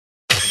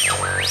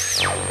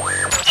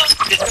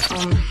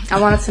I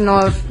wanted to know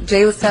if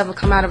Jay was to ever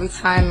come out of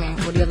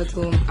retirement, would he ever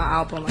do an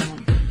album with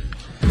him?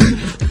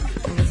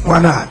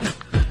 Why not?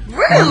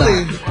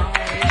 Really?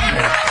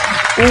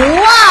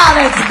 Wow,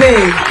 that's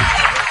big.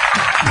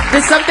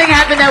 Did something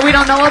happen that we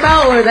don't know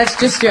about, or that's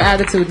just your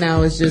attitude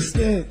now? It's just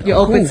you're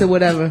open to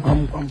whatever.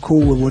 I'm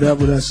cool with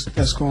whatever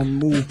that's gonna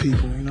move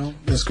people, you know?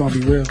 That's gonna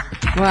be real.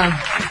 Wow.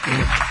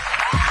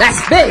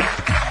 That's big.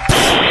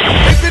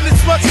 They've been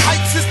as much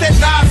hype since that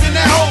Nas and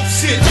that whole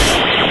shit.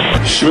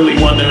 Just really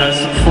wanted to have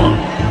some fun.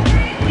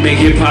 Make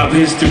hip-hop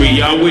history.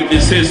 Y'all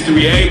witness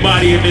history.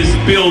 Everybody in this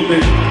building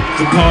is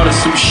a part of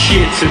some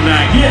shit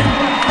tonight. Yeah.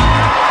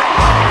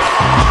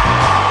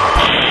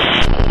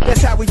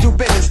 That's how we do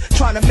business,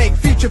 trying to make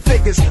future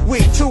figures. We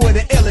two of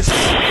the illest.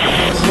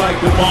 It's like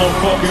the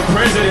motherfucking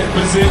president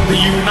was in the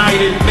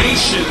United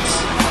Nations.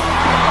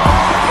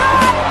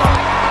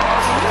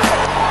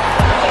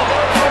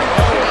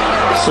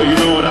 So you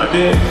know what I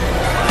did?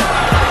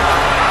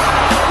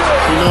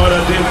 You know what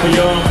I did for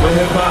y'all for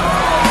hip-hop?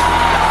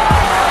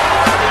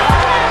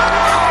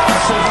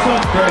 So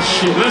fuck that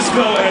shit. Let's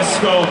go,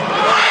 Esco.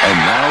 And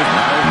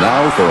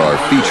now for our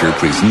feature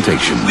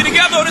presentation. We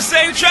together on the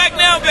same track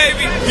now,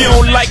 baby. If you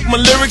don't like my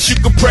lyrics, you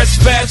can press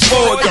fast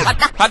forward.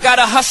 I got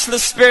a hustler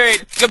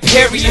spirit, good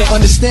period.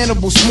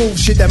 Understandable, smooth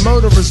shit that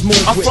murderers move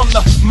I'm with. from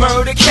the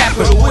murder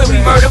capital, where we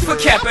murder for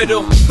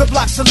capital. The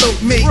block salute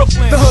me,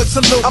 Brooklyn. the hood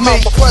salute I'm me.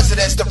 out for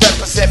presidents to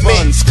represent me.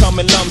 Funds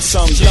coming lump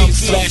sum,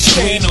 flash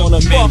chain on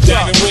a man,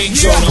 diamond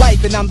rings on Yeah, a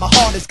life and I'm the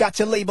hardest, got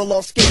your label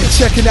all scared.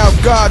 Checking out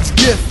God's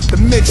gift, the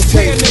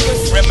mixtape.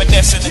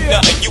 reminiscing of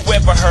nothing you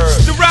ever heard.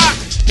 The rock.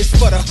 It's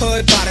for the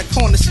hood by the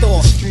corner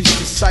store. Street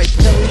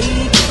disciple.